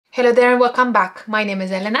Hello there and welcome back. My name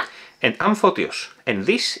is Elena. And I'm Fotios, and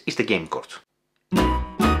this is the Game Court.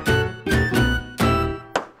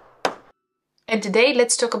 And today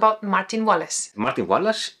let's talk about Martin Wallace. Martin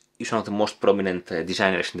Wallace is one of the most prominent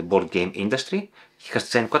designers in the board game industry. He has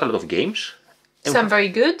designed quite a lot of games. Some very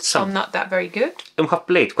good, some not that very good. And we have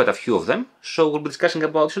played quite a few of them, so we'll be discussing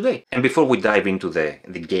about this today. And before we dive into the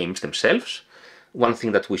games themselves, one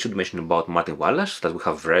thing that we should mention about Martin Wallace that we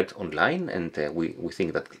have read online, and we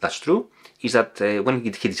think that that's true, is that when he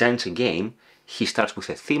designs a game, he starts with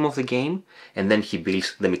a theme of the game, and then he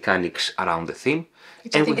builds the mechanics around the theme.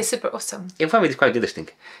 Which I think is super awesome. In fact, it's quite interesting.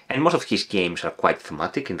 And most of his games are quite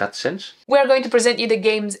thematic in that sense. We're going to present you the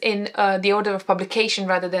games in the order of publication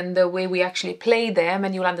rather than the way we actually play them,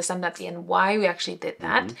 and you'll understand at the end why we actually did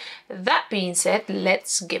that. That being said,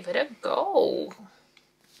 let's give it a go.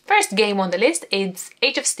 First game on the list is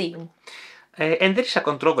Age of Steam. And there is a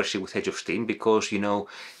controversy with Age of Steam because, you know,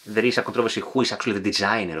 there is a controversy who is actually the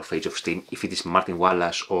designer of Age of Steam, if it is Martin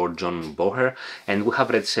Wallace or John Boher. And we have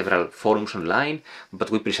read several forums online, but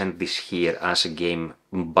we present this here as a game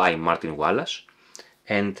by Martin Wallace.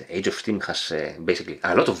 And Age of Steam has basically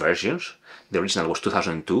a lot of versions. The original was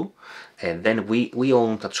 2002, and then we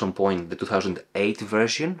owned at some point the 2008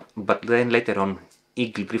 version, but then later on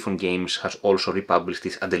Eagle Griffon Games has also republished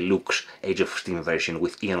this a deluxe Age of Steam version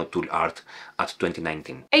with Anno tool art at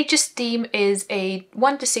 2019. Age of Steam is a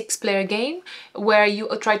 1 to 6 player game where you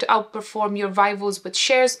try to outperform your rivals with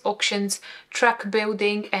shares, auctions, track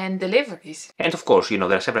building and deliveries. And of course, you know,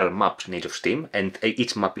 there are several maps in Age of Steam and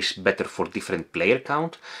each map is better for different player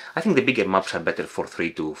count. I think the bigger maps are better for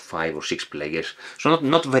 3 to 5 or 6 players. So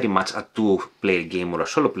not very much a 2-player game or a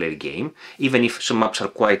solo player game, even if some maps are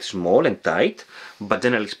quite small and tight. But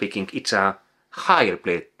generally speaking, it's a higher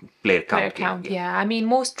player count. Yeah. I mean,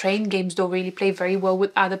 most train games don't really play very well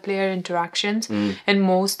with other player interactions, and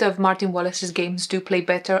most of Martin Wallace's games do play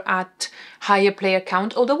better at higher player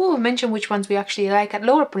count, although we'll mention which ones we actually like at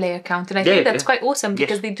lower player count, and I think that's quite awesome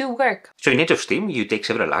because they do work. So in Age of Steam, you take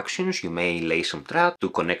several actions. You may lay some track to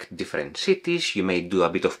connect different cities, you may do a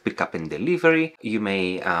bit of pickup and delivery, you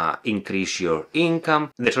may increase your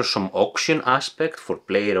income. There's also some auction aspect for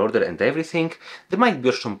player order and everything. There might be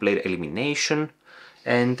also some player elimination.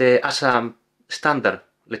 And as a standard,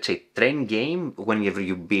 let's say, train game, whenever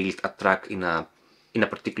you build a track in a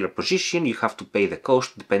particular position, you have to pay the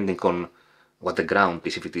cost depending on what the ground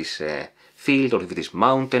is, if it is field or if it is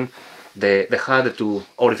mountain. The harder to,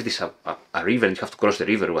 or if it is a river and you have to cross the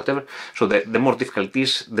river or whatever. So the more difficult it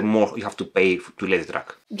is, the more you have to pay to lay the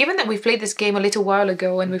track. Given that we played this game a little while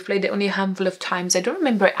ago and we've played it only a handful of times, I don't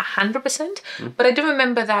remember it 100%, but I do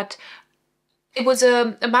remember that it was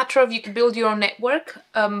a matter of you could build your own network,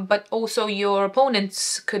 but also your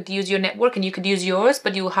opponents could use your network and you could use yours,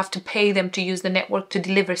 but you will have to pay them to use the network to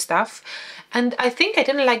deliver stuff. And I think I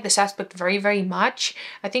didn't like this aspect very, very much.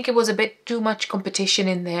 I think it was a bit too much competition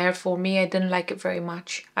in there for me. I didn't like it very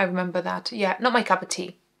much. I remember that. Yeah, not my cup of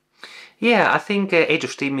tea. Yeah, I think Age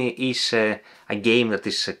of Steam is a game that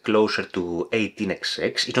is closer to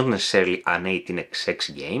 18xx. It's not necessarily an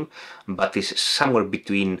 18xx game, but it's somewhere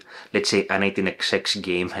between, let's say, an 18xx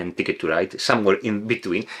game and Ticket to Ride, somewhere in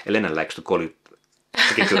between. Elena likes to call it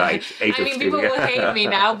Ticket to Ride. I mean, people will hate me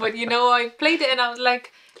now, but you know, I played it and I was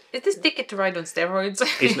like, is this Ticket to Ride on steroids?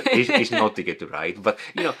 It's not Ticket to Ride, but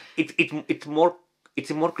you know, it's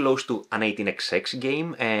more close to an 18xx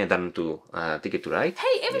game than to Ticket to Ride.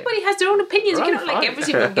 Hey, everybody has their own opinions. You cannot like every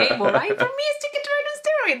single game, alright? For me, it's Ticket to Ride on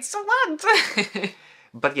steroids, so what?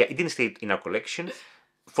 But yeah, it didn't stay in our collection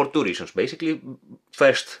for 2 reasons, basically.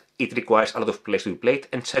 First, it requires a lot of players to be played,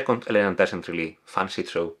 and second, Elena doesn't really fancy it,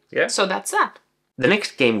 so yeah. So that's that. The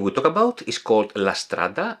next game we talk about is called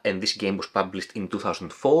Strada, and this game was published in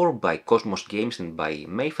 2004 by Cosmos Games and by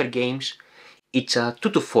Mayfair Games. It's a 2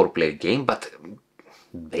 to 4 player game, but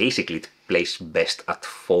basically it plays best at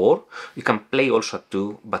 4. You can play also at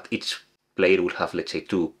 2, but each player will have, let's say,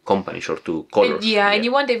 2 companies or 2 colors. And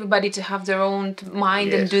you want everybody to have their own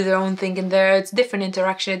mind and do their own thing in there. It's different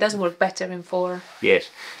interaction. It does work better in 4. Yes.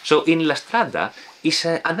 So in Strada, it's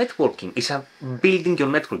a networking, it's a building your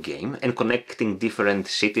network game and connecting different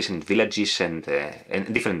cities and villages and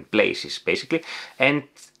different places, basically. And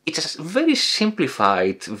it's a very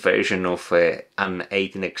simplified version of an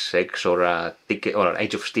 18xx or a Ticket or an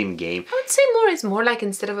Age of Steam game. I would say it's more like,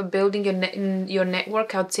 instead of building your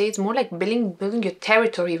network, I would say it's more like building your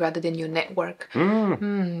territory rather than your network.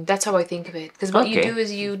 That's how I think of it. Because what you do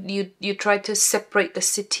is you try to separate the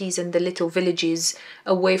cities and the little villages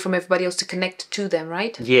away from everybody else to connect to them,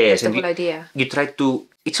 right? Yes, that's the whole idea. You try to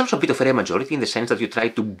It's also a bit of a rare majority in the sense that you try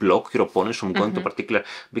to block your opponents from going to a particular...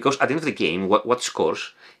 Because at the end of the game, what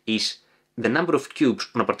scores is the number of cubes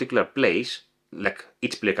on a particular place. Like,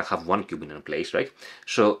 each player can have one cube in a place, right?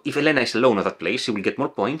 So if Elena is alone at that place, she will get more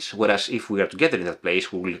points, whereas if we are together in that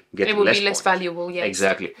place, we will get less points. It will be less valuable, yes.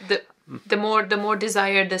 Exactly. The more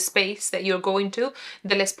desired the space that you're going to,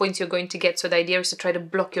 the less points you're going to get. So the idea is to try to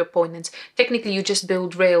block your opponents. Technically, you just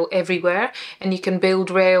build rail everywhere, and you can build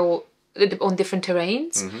rail on different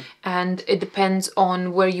terrains, and it depends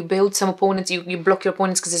on where you build. Some opponents, you block your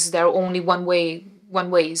opponents because this is their only one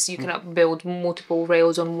ways. You cannot build multiple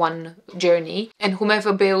rails on one journey, and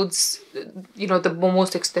whomever builds, the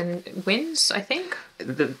most extent wins, I think.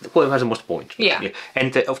 Whoever has the most points. Yeah.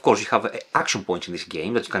 And of course you have action points in this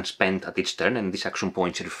game that you can spend at each turn, and these action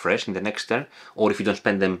points refresh in the next turn, or if you don't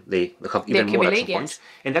spend them, they have even more action points.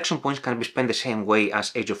 And action points can be spent the same way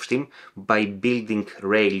as Age of Steam, by building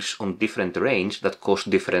rails on different terrains that cost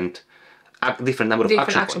different number of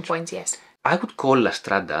action points. Yes. I would call La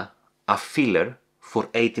Strada a filler for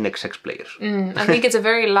 18xx players. I think it's a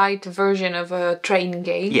very light version of a train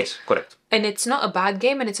game. Yes, correct. And it's not a bad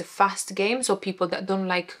game, and it's a fast game, so people that don't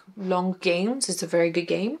like long games, it's a very good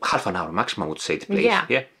game. Half an hour maximum, I would say, to play.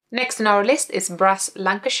 Yeah. Next on our list is Brass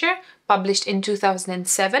Lancashire, published in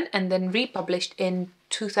 2007 and then republished in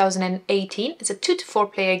 2018. It's a 2 to 4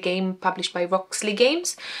 player game published by Roxley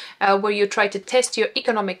Games, where you try to test your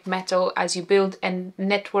economic mettle as you build a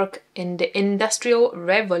network in the Industrial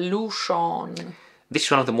Revolution. This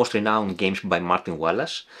is one of the most renowned games by Martin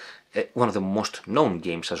Wallace, one of the most known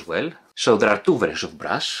games as well. So there are 2 versions of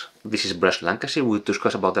Brass. This is Brass Lancashire. We'll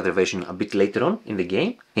discuss about the other version a bit later on in the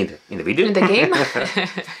game, in the video. In the game.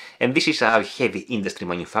 And this is a heavy industry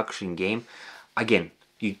manufacturing game. Again,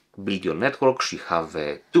 you build your networks. You have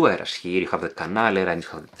 2 eras here. You have the canal era and you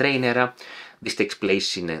have the train era. This takes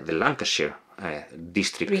place in the Lancashire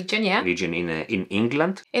region in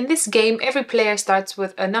England. In this game, every player starts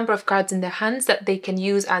with a number of cards in their hands that they can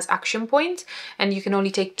use as action points, and you can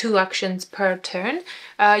only take 2 actions per turn.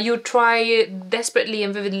 You try desperately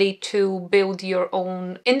and vividly to build your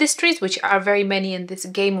own industries, which are very many in this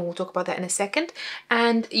game, and we'll talk about that in a second.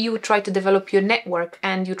 And you try to develop your network,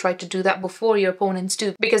 and you try to do that before your opponents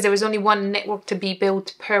do, because there is only one network to be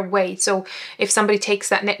built per way. So if somebody takes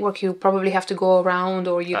that network, you probably have to go around,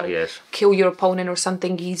 or kill your opponent or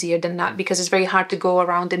something easier than that, because it's very hard to go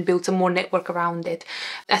around and build some more network around it.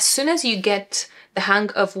 As soon as you get the hang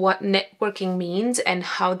of what networking means and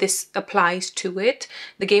how this applies to it,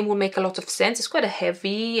 the game will make a lot of sense. It's quite a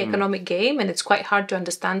heavy economic game, and it's quite hard to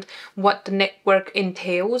understand what the network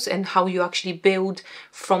entails and how you actually build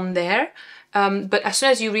from there. But as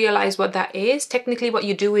soon as you realize what that is, technically what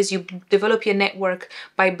you do is you develop your network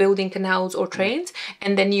by building canals or trains,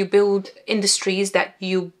 and then you build industries that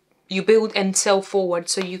you build and sell forward,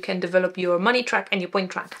 so you can develop your money track and your point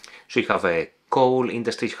track. So you have coal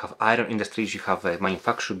industries, you have iron industries, you have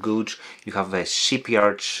manufactured goods, you have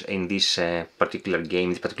shipyards in this particular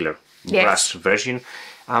game, this particular Brass version.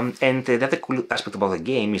 And the other cool aspect about the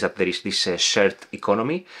game is that there is this shared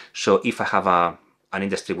economy. So if I have an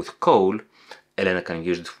industry with coal, Elena can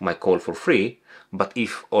use my coal for free. But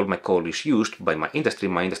if all my coal is used by my industry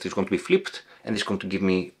is going to be flipped, and it's going to give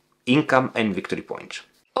me income and victory points.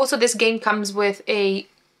 Also, this game comes with a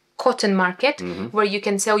cotton market where you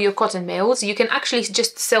can sell your cotton bales. You can actually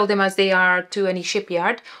just sell them as they are to any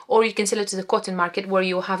shipyard, or you can sell it to the cotton market where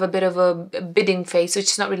you have a bit of a bidding phase, which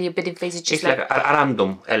is not really a bidding phase, it's just like a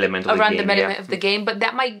random element of the game, but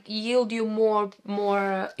that might yield you more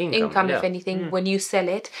income if anything, when you sell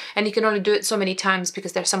it. And you can only do it so many times,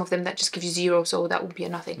 because there are some of them that just give you 0, so that would be a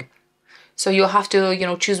nothing. So you'll have to,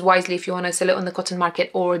 choose wisely if you want to sell it on the cotton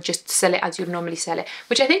market or just sell it as you normally sell it,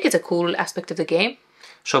 which I think is a cool aspect of the game.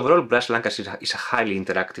 So overall, Brass Lancashire is a highly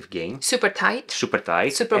interactive game. Super tight. Super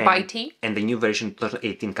bitey. And the new version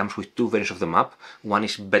 2018 comes with 2 versions of the map. One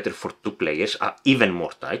is better for 2 players, even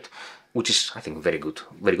more tight, which is, I think, very good.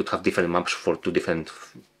 Very good to have different maps for 2 different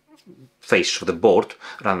faces of the board,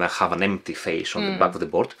 rather than have an empty face on the back of the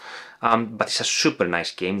board. But it's a super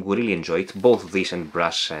nice game. We really enjoy it, both this and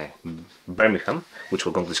Brass Birmingham, which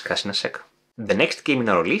we're going to discuss in a sec. The next game in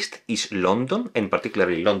our list is London, and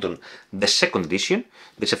particularly London, the 2nd edition.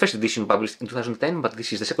 There's a 1st edition published in 2010, but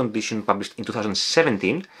this is the 2nd edition published in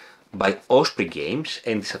 2017 by Osprey Games,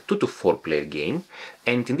 and it's a 2 to 4 player game.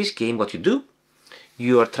 And in this game, what you do,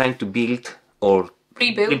 you are trying to build or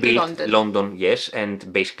rebuild London, yes,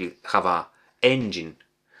 and basically have a engine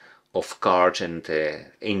of cars and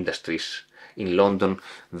industries in London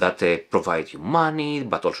that provide you money,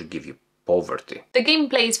 but also give you poverty. The game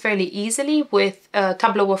plays fairly easily with a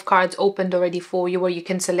tableau of cards opened already for you where you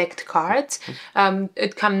can select cards.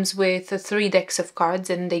 It comes with 3 decks of cards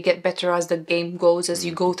and they get better as the game goes, as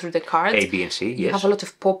you go through the cards. A, B and C, You have a lot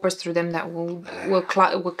of paupers through them that will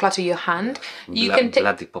clutter your hand. You can take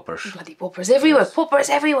bloody paupers. Bloody paupers everywhere. Yes. Paupers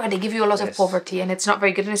everywhere. They give you a lot of poverty and it's not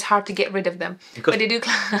very good and it's hard to get rid of them. Because but they do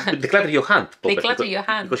they clutter your hand. They clutter your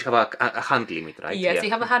hand. Because you have a hand limit, right? Yes, yeah.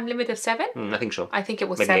 You have a hand limit of 7? I think so. I think it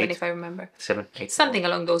was Maybe 7 8. if I remember. 7, 8. Something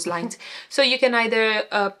along those lines. So you can either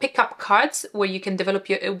pick up cards where you can develop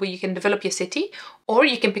your city, or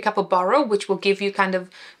you can pick up a borough, which will give you kind of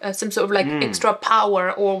some sort of like extra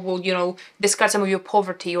power, or will, you know, discard some of your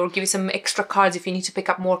poverty, or give you some extra cards if you need to pick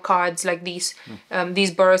up more cards. Like these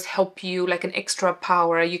boroughs help you like an extra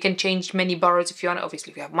power. You can change many boroughs if you want.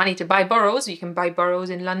 Obviously, if you have money to buy boroughs, you can buy boroughs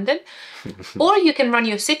in London, or you can run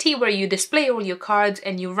your city where you display all your cards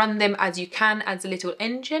and you run them as you can as a little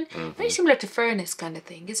engine. Very similar to Furnace kind of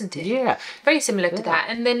thing, isn't it? Yeah. Very similar to that.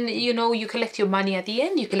 And then, you know, you collect your money at the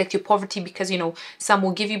end. You collect your poverty because, you know, some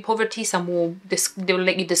will give you poverty, some will they will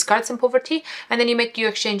let you discard some poverty, and then you make your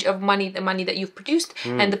exchange of money, the money that you've produced,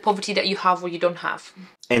 and the poverty that you have or you don't have.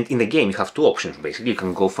 And in the game, you have 2 options basically. You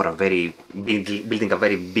can go for building a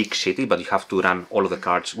very big city, but you have to run all of the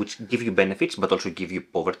cards which give you benefits but also give you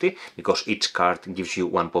poverty, because each card gives you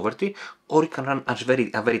 1 poverty. Or you can run as a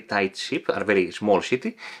very tight ship, a very small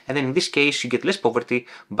city, and then in this case you get less poverty,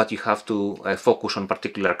 but you have to focus on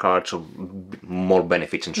particular cards or more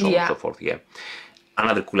benefits and so on and so forth. Yeah.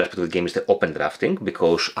 Another cool aspect of the game is the open drafting,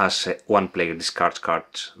 because as one player discards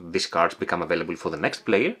cards, these cards become available for the next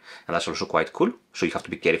player, and that's also quite cool. So you have to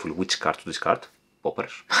be careful which cards to discard.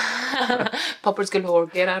 Poppers. Poppers galore,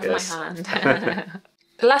 get out of my hand.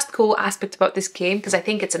 The last cool aspect about this game, because I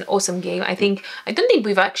think it's an awesome game, I don't think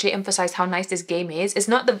we've actually emphasized how nice this game is. It's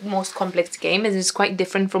not the most complex game. It is quite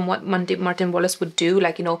different from what Martin Wallace would do,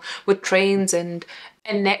 like, you know, with trains and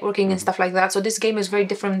networking and stuff like that. So this game is very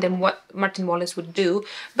different than what Martin Wallace would do,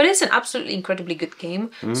 but it's an absolutely incredibly good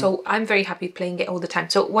game. So I'm very happy playing it all the time.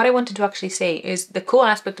 So what I wanted to actually say is the cool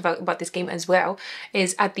aspect about this game as well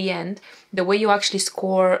is at the end, the way you actually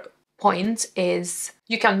score points is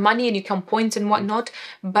you count money and you count points and whatnot,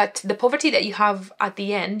 but the poverty that you have at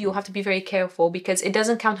the end, you'll have to be very careful, because it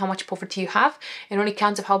doesn't count how much poverty you have. It only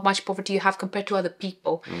counts of how much poverty you have compared to other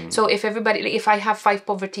people. So if I have 5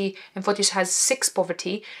 poverty and Fortius has 6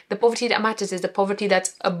 poverty, the poverty that matters is the poverty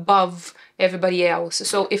that's above everybody else.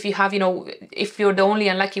 So if you have, you know, if you're the only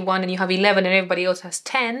unlucky one and you have 11 and everybody else has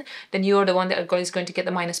 10, then you're the one that is going to get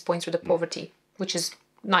the minus points for the poverty, which is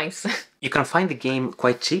nice. You can find the game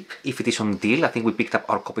quite cheap if it is on deal. I think we picked up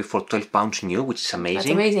our copy for £12 new, which is amazing. That's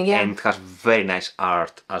amazing, yeah. And it has very nice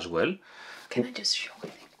art as well. Can I just show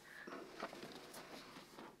it?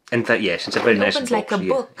 And yes, it's a very nice box. It opens like a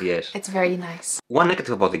book. Yes. It's very nice. One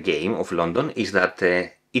negative about the game of London is that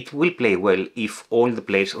it will play well if all the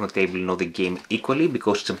players on the table know the game equally,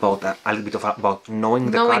 because it's about a little bit about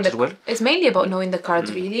knowing the cards as well. It's mainly about knowing the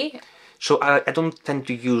cards, really. So I don't tend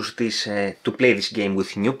to use this to play this game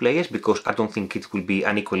with new players, because I don't think it will be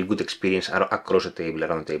an equally good experience across the table,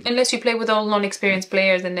 around the table. Unless you play with all non-experienced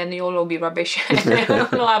players, and then you'll all be rubbish and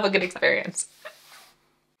you'll have a good experience.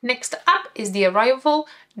 Next up is The Arrival.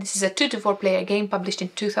 This is a 2 to 4 player game published in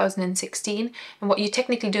 2016, and what you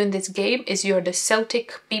technically do in this game is you're the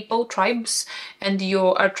Celtic people, tribes, and you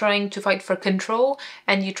are trying to fight for control,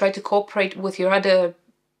 and you try to cooperate with your other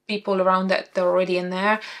people around that they're already in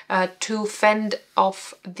there to fend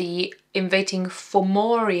off the invading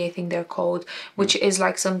Fomori, I think they're called, which is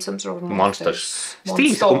like some sort of monsters.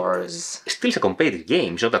 Still a competitive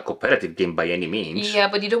game. It's not a cooperative game by any means. Yeah,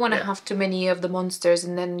 but you don't want to have too many of the monsters,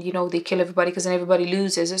 and then, you know, they kill everybody, because then everybody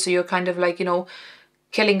loses. So you're kind of like, you know,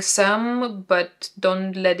 killing some, but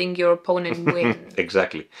don't letting your opponent win.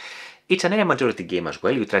 Exactly. It's an area majority game as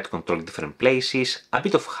well. You try to control different places, a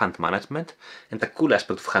bit of hand management, and a cool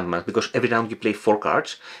aspect of hand management, because every round you play 4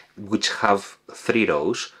 cards, which have 3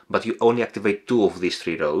 rows, but you only activate 2 of these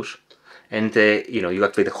 3 rows. And you know, you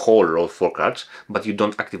activate the whole row of 4 cards, but you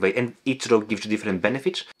don't activate, and each row gives you different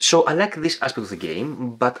benefits. So I like this aspect of the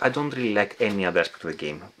game, but I don't really like any other aspect of the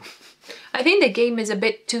game. I think the game is a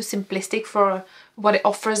bit too simplistic for what it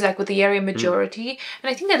offers, like with the area majority.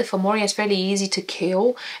 And I think that the Fomori is fairly easy to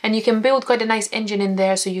kill, and you can build quite a nice engine in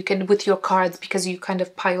there, so you can, with your cards, because you kind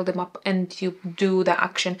of pile them up and you do the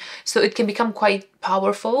action, so it can become quite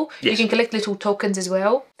powerful. Yes. You can collect little tokens as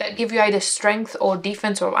well that give you either strength or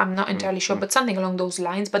defense, or I'm not entirely sure, but something along those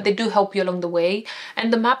lines, but they do help you along the way.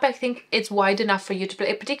 And the map, I think it's wide enough for you to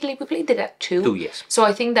play, particularly we played it at 2. Yes. So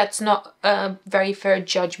I think that's not a very fair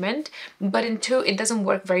judgment, but in 2 it doesn't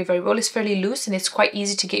work very, very well. It's fairly loose and it's quite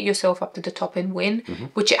easy to get yourself up to the top and win,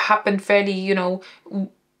 which it happened fairly, you know,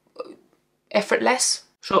 effortless.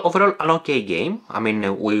 So overall, an okay game. I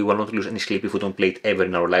mean, we will not lose any sleep if we don't play it ever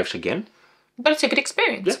in our lives again. But it's a good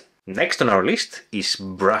experience. Yeah. Next on our list is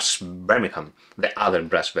Brass Birmingham, the other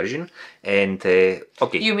Brass version. And,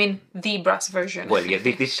 okay. You mean the Brass version? Well, yeah,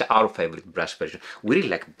 this is our favorite Brass version. We really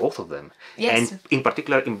like both of them. Yes. And in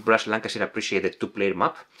particular, in Brass Lancashire, I appreciate the 2-player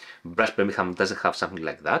map. Brass Birmingham doesn't have something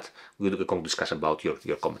like that. We're going to discuss about your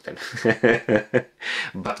comment then.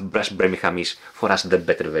 But Brass Birmingham is, for us, the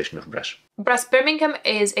better version of Brass. Brass Birmingham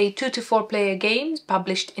is a 2 to 4 player game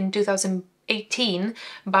published in 2018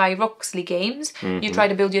 by Roxley Games. You try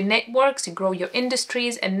to build your networks, you grow your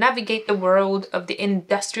industries, and navigate the world of the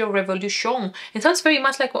Industrial Revolution. It sounds very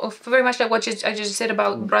much like what I just said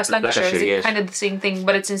about Brass Lancashire. It's yes. kind of the same thing,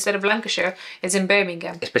 but it's instead of Lancashire, it's in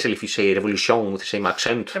Birmingham. Especially if you say revolution with the same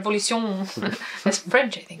accent. Revolution. That's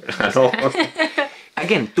French, I think. I know.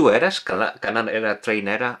 Again, 2 eras, Canaan era, Train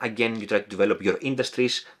era. Again, you try to develop your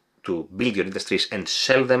industries, to build your industries and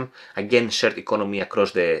sell them. Again, shared economy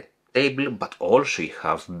across the table, but also you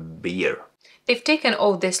have beer. They've taken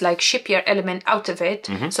all this like shipyard element out of it,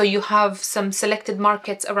 so you have some selected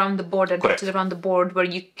markets around the board, adapted around the board, where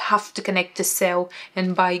you have to connect to sell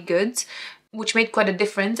and buy goods, which made quite a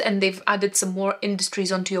difference. And they've added some more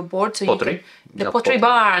industries onto your board, so Pottery. you can, the pottery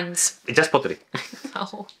barns. It's just pottery.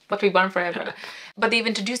 Oh, pottery barn forever. But they've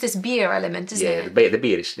introduced this beer element, isn't it? Yeah, the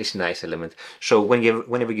beer is a nice element. So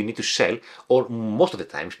whenever you need to sell, or most of the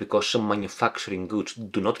times, because some manufacturing goods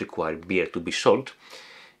do not require beer to be sold,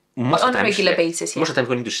 most on of the a times, regular basis, most of the time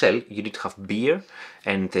when you need to sell, you need to have beer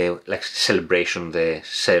and like celebration, the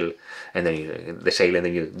sell, and then the sale, and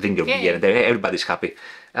then you drink your beer, and then everybody's happy.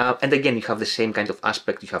 And again, you have the same kind of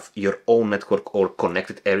aspect. You have your own network or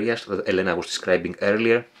connected areas that Elena was describing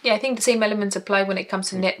earlier. Yeah, I think the same elements apply when it comes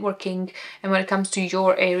to networking and when it comes to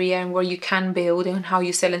your area and where you can build and how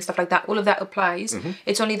you sell and stuff like that. All of that applies.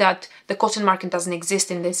 It's only that the cotton market doesn't exist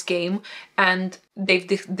in this game, and they've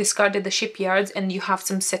discarded the shipyards, and you have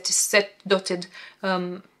some set dotted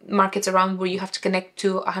markets around where you have to connect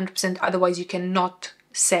to 100%. Otherwise, you cannot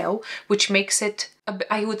sell, which makes it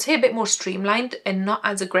I would say a bit more streamlined and not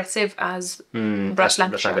as aggressive as Brass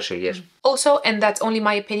Lancashire. Yes. Also, and that's only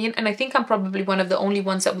my opinion, and I think I'm probably one of the only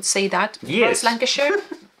ones that would say that. Yes. Brass Lancashire,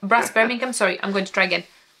 Brass Birmingham, sorry, I'm going to try again.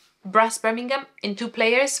 Brass Birmingham in 2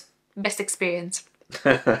 players, best experience.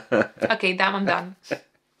 Okay, damn, I'm done.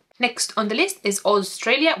 Next on the list is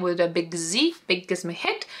AuZtralia with a big Z, big as my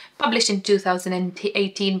head, published in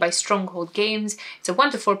 2018 by Stronghold Games. It's a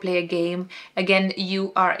 1 to 4 player game. Again,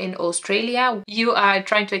 you are in Australia. You are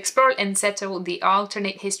trying to explore and settle the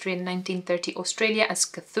alternate history in 1930 Australia as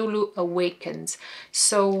Cthulhu awakens.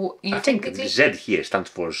 So you I think the Z here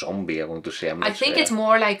stands for zombie, I want to say. I think it's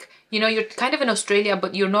more like, you know, you're kind of in Australia,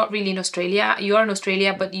 but you're not really in Australia. You are in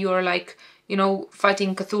Australia, but you're like, you know,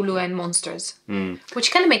 fighting Cthulhu and monsters.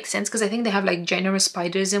 Which kind of makes sense because I think they have like generous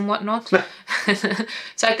spiders and whatnot.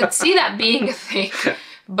 So I could see that being a thing.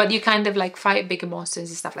 But you kind of like fight bigger monsters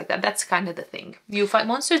and stuff like that. That's kind of the thing. You fight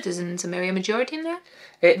monsters, isn't some area majority in there?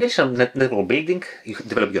 There's some network building. You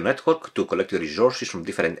develop your network to collect your resources from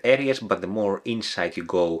different areas, but the more inside you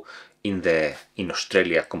go in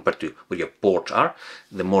Australia compared to where your ports are,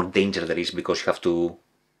 the more danger there is because you have to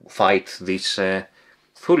fight these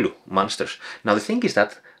Cthulhu monsters. Now the thing is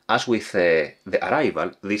that, as with the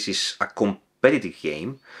Arrival, this is a competitive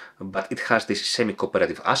game, but it has this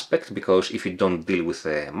semi-cooperative aspect because if you don't deal with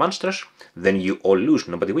the monsters, then you all lose,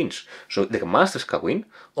 nobody wins. So the monsters can win,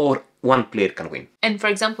 or one player can win. And for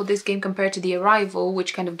example, this game compared to the Arrival,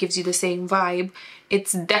 which kind of gives you the same vibe,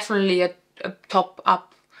 it's definitely a top up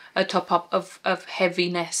of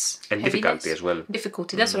heaviness. And difficulty as well.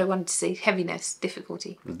 Difficulty, that's what I wanted to say. Heaviness,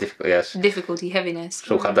 difficulty. Yes. Difficulty, heaviness.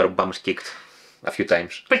 So had our bums kicked a few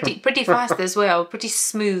times. Pretty fast as well, pretty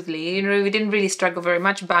smoothly. You know, we didn't really struggle very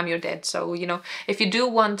much. Bam, you're dead. So, you know, if you do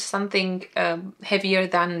want something heavier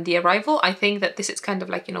than the Arrival, I think that this is kind of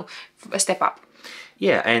like, you know, a step up.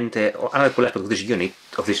 Yeah, and another cool aspect of this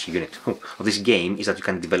game is that you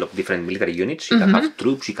can develop different military units. You can have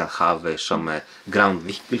troops, you can have some ground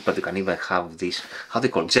vehicles, but you can even have these, how they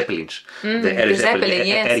call it, zeppelins. The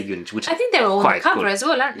air units, which I think they're all on the cover as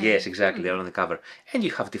well, aren't they? Yes, exactly, they're on the cover. And you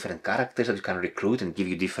have different characters that you can recruit and give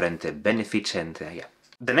you different benefits, and yeah.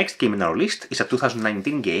 The next game in our list is a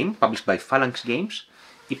 2019 game published by Phalanx Games.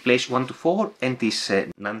 It plays 1 to 4 and is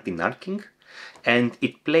Nanty Narking. And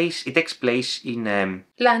it takes place in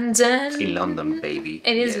London. In London, baby.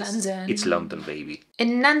 It is London. It's London, baby.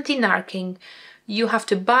 In Nanty Narking, you have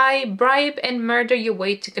to buy, bribe, and murder your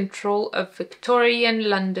way to control of Victorian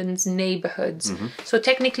London's neighbourhoods. So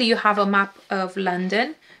technically you have a map of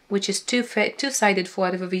London, which is two-sided for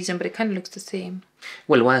whatever reason, but it kind of looks the same.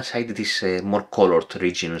 Well, one side it is more coloured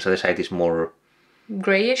regions, the other side is more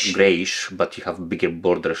Greyish, but you have bigger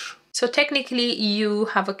borders. So technically you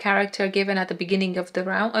have a character given at the beginning of the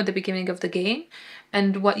round, or the beginning of the game,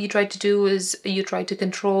 and what you try to do is you try to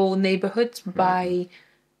control neighborhoods by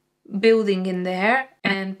building in there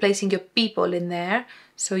and placing your people in there,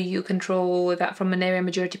 so you control that from an area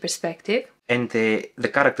majority perspective. And the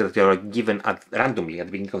character that you are given randomly at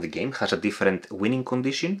the beginning of the game has a different winning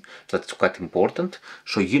condition, so that's quite important.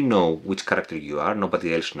 So you know which character you are,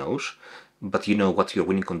 nobody else knows. But you know what your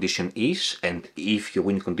winning condition is, and if your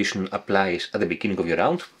winning condition applies at the beginning of your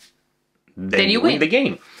round, then you win the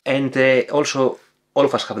game. And also, all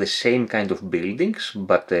of us have the same kind of buildings,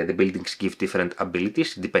 but the buildings give different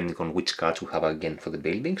abilities depending on which cards we have again for the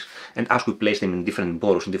buildings. And as we place them in different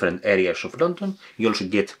boroughs, in different areas of London, you also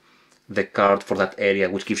get the card for that area,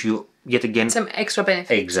 which gives you, yet again, some extra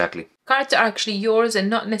benefits. Exactly. Cards are actually yours and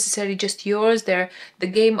not necessarily just yours. The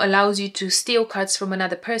game allows you to steal cards from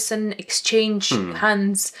another person, exchange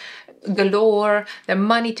hands galore, their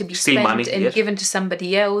money to be spent and given to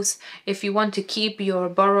somebody else. If you want to keep your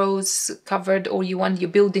boroughs covered or you want your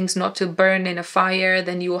buildings not to burn in a fire,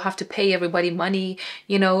 then you will have to pay everybody money.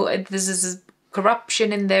 You know, this is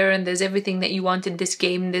corruption in there, and there's everything that you want in this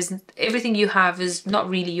game. There's everything you have is not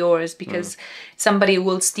really yours because somebody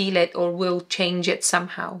will steal it or will change it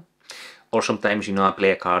somehow. Or sometimes, you know, I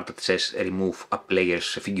play a card that says remove a player's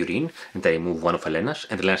figurine, and I remove one of Elena's,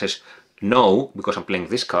 and Elena says no, because I'm playing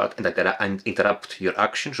this card, and I interrupt your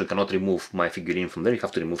action, so you cannot remove my figurine from there, you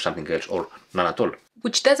have to remove something else, or none at all.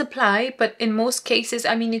 Which does apply, but in most cases,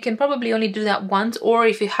 I mean, you can probably only do that once, or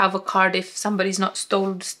if you have a card, if somebody's not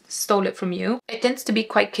stole it from you. It tends to be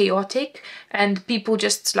quite chaotic, and people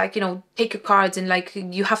just, like, you know, take your cards and, like,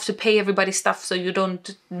 you have to pay everybody stuff so you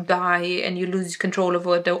don't die and you lose control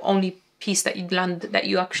over the only piece that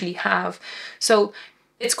you actually have. So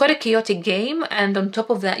it's quite a chaotic game, and on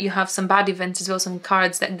top of that you have some bad events as well, some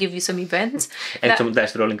cards that give you some events. And some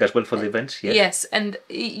dice rolling as well for the events, yes. Yes, and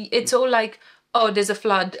it's all like, oh, there's a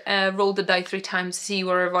flood, roll the die 3 times, see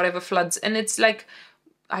whatever floods, and it's like,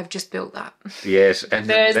 I've just built that. Yes. And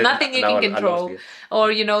there's nothing you can control. Yes.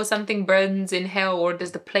 Or, you know, something burns in hell, or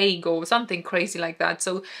there's the plague or something crazy like that.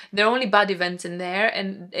 So there are only bad events in there,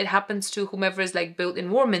 and it happens to whomever is like built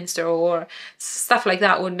in Warminster or stuff like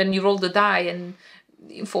that. And then you roll the die, and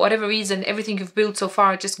for whatever reason, everything you've built so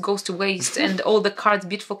far just goes to waste, and all the cards,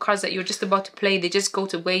 beautiful cards that you're just about to play, they just go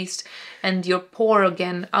to waste, and you're poor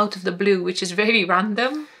again out of the blue, which is very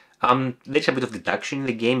random. There's a bit of deduction in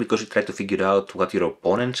the game because you try to figure out what your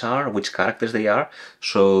opponents are, which characters they are.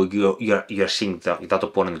 So you're seeing that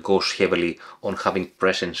opponent goes heavily on having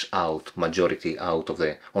presence out, majority out of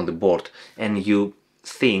on the board, and you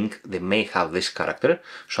think they may have this character,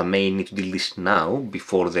 so I may need to deal this now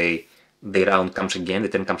before the round comes again, the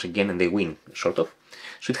turn comes again, and they win, sort of.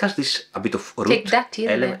 So it has this a bit of root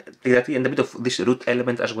element, and a bit of this root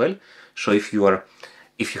element as well. So if you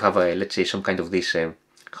have a, let's say, some kind of this.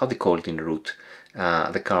 How they call it in root,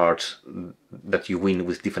 the cards that you win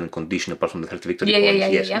with different conditions apart from the 30 victory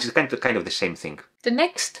points. Yes, it's kind of the same thing. The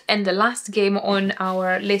next and the last game on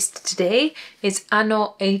our list today is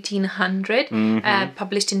Anno 1800,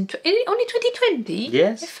 published in only 2020.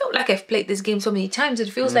 Yes. I felt like I've played this game so many times.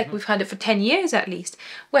 It feels like we've had it for 10 years at least.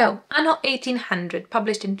 Well, Anno 1800,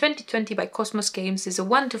 published in 2020 by Cosmos Games, is a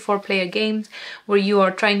 1 to 4 player game where you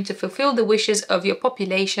are trying to fulfill the wishes of your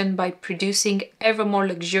population by producing ever more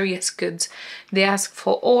luxurious goods. They ask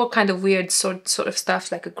for all kind of weird sort of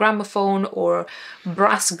stuff, like a gramophone or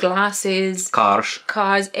brass glasses, cars,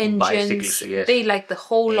 engines, bicycles, yes. They like the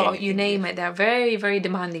whole lot, you name it. They're very, very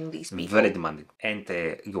demanding, these people. Very demanding. And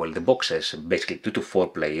well, the box says basically 2 to 4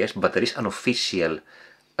 players, but there is an official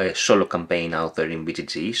solo campaign out there in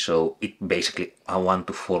BGG, so it's basically a 1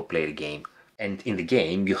 to 4 player game. And in the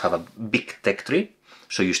game you have a big tech tree,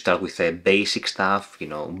 so you start with basic stuff, you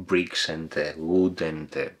know, bricks and wood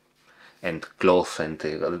and cloth and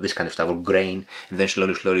this kind of stuff, or grain, and then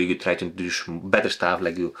slowly you try to introduce better stuff,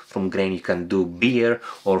 like from grain you can do beer,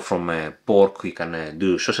 or from pork you can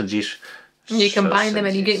do sausages. You combine them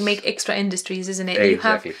and you make extra industries, isn't it?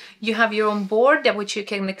 Exactly. You have your own board, which you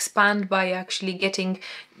can expand by actually getting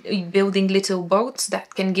building little boats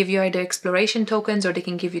that can give you either exploration tokens or they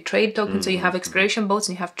can give you trade tokens. So you have exploration boats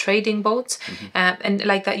and you have trading boats, and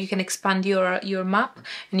like that you can expand your map,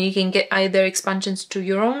 and you can get either expansions to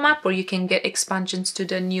your own map or you can get expansions to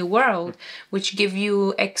the new world, which give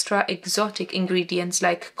you extra exotic ingredients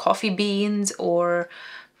like coffee beans or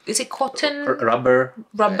is it cotton? Rubber.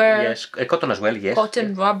 Rubber. Yes, cotton as well, yes.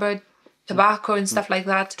 Cotton, rubber, tobacco and stuff like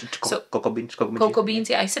that. So Cocoa beans. cocoa beans,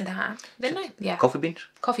 yeah, I said that. Didn't I? Yeah. Coffee beans?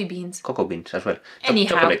 Coffee beans. Cocoa beans as well.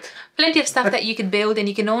 Anyhow, Chocolate. plenty of stuff that you could build, and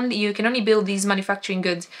you can only build these manufacturing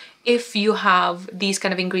goods if you have these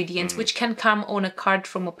kind of ingredients, which can come on a card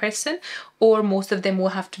from a person, or most of them will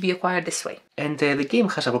have to be acquired this way. And the game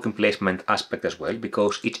has a working placement aspect as well,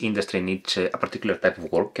 because each industry needs a particular type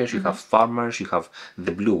of workers. You have farmers, you have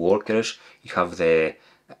the blue workers, you have the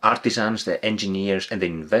artisans, the engineers and the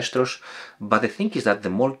investors. But the thing is that the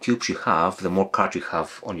more cubes you have, the more cards you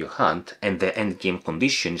have on your hand, and the end game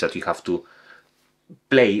condition is that you have to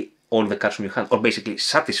play all the cards from your hand, or basically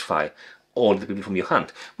satisfy all the people from your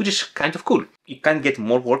hand, which is kind of cool. You can get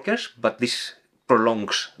more workers, but this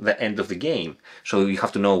prolongs the end of the game. So you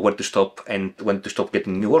have to know where to stop and when to stop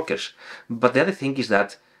getting new workers. But the other thing is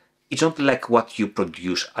that it's not like what you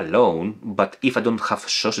produce alone, but if I don't have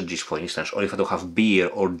sausages, for instance, or if I don't have beer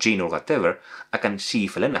or gin or whatever, I can see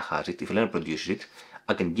if Elena has it, if Elena produces it,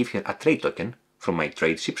 I can give her a trade token from my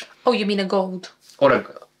trade ships. Oh, you mean a gold? Or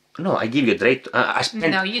no, I give you a trade.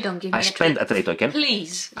 No, you don't give me. I spend a trade token.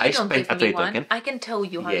 Please, I spend a trade token. I can tell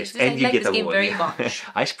you how yes, this and you like get this a game gold. very much.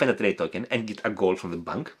 I spend a trade token and get a gold from the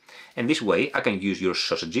bank, and this way I can use your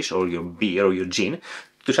sausages or your beer or your gin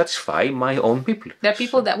to satisfy my own people. There are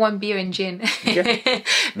people that want beer and gin. Yeah.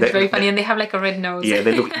 It's very funny, and they have like a red nose. Yeah,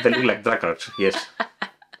 they look like drunkards. Yes,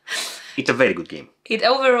 it's a very good game. It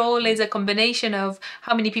overall is a combination of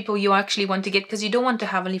how many people you actually want to get, because you don't want to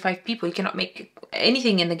have only 5 people. You cannot make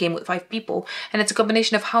anything in the game with 5 people. And it's a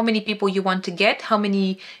combination of how many people you want to get, how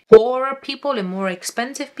many poorer people and more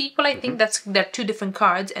expensive people. I think there are 2 different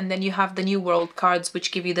cards. And then you have the New World cards,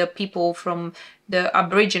 which give you the people from the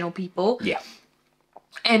Aboriginal people. Yeah.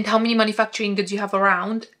 And how many manufacturing goods you have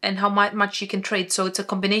around and how much you can trade. So it's a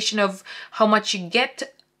combination of how much you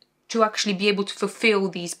get to actually be able to fulfill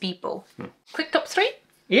these people. Quick top 3?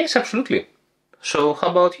 Yes, absolutely. So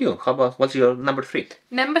how about you? What's your number 3?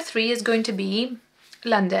 Number 3 is going to be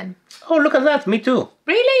London. Oh, look at that. Me too.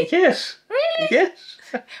 Really? Yes. Really? Yes.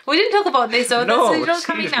 We didn't talk about this, so No, this is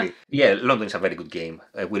coming now. Yeah, London is a very good game.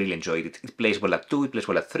 We really enjoyed it. It plays well at 2, it plays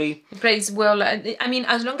well at 3. It plays well. I mean,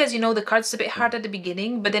 as long as you know the cards, it's a bit hard at the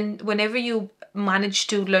beginning, but then whenever you manage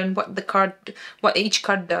to learn what each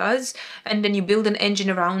card does, and then you build an engine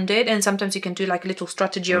around it, and sometimes you can do like a little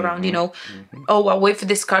strategy around, you know, oh, I'll wait for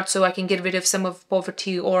this card so I can get rid of some of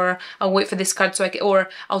poverty, or I'll wait for this card so or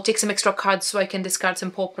I'll take some extra cards so I can discard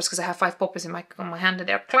some paupers because I have 5 paupers on my hand and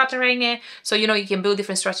they're cluttering it. So, you know, you can build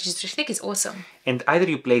different strategies, which I think is awesome. And either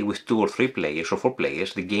you play with 2 or 3 players or 4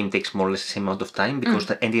 players, the game takes more or less the same amount of time, because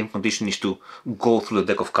the end game condition is to go through the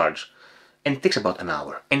deck of cards. And it takes about an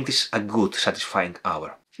hour. And it's a good, satisfying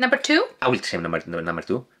hour. Number 2? I will say number 2.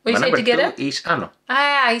 Will you say it together? Number 2 is Anno.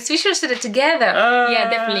 We should have said it together. Yeah,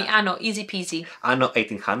 definitely. Anno, easy peasy. Anno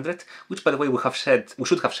 1800, which by the way we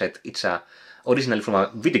should have said it's originally from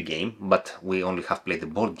a video game, but we only have played the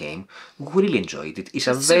board game. We really enjoyed it. It's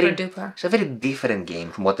a very different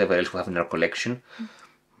game from whatever else we have in our collection.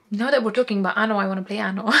 Now that we're talking about Anno, I want to play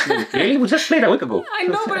Anno. Really? We just played a week ago. I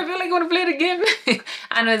know, but I feel like I want to play it again.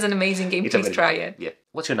 Anno is an amazing game. Please try it. Yeah.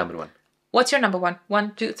 What's your number 1? What's your number 1?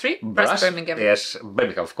 1, 2, 3? Brass Birmingham. Yes,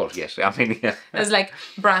 Birmingham, of course, yes. I mean, yeah. It's like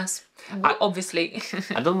brass, obviously.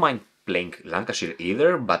 I don't mind playing Lancashire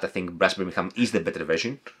either, but I think Brass Birmingham is the better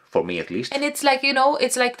version, for me at least. And it's like, you know,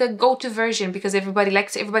 it's like the go-to version because everybody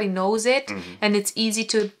likes it, everybody knows it, and it's easy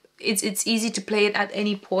to play it at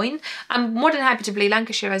any point. I'm more than happy to play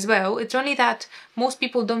Lancashire as well. It's only that most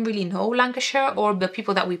people don't really know Lancashire, or the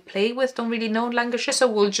people that we play with don't really know Lancashire, so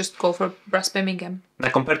we'll just go for Brass Birmingham. Now,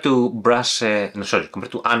 compared to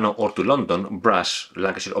Anno or to London, Brass,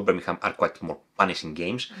 Lancashire or Birmingham are quite more punishing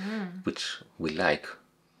games, which we like.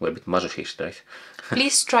 We're a bit masochist, right?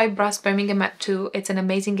 Please try Brass Birmingham at 2. It's an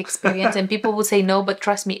amazing experience, and people will say no, but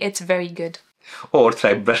trust me, it's very good. Or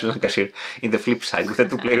try Brass Lancashire in the flip side with a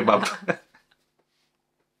 2-player map.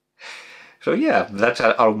 So yeah, that's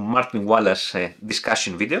our Martin Wallace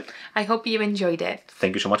discussion video. I hope you enjoyed it.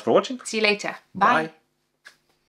 Thank you so much for watching. See you later. Bye.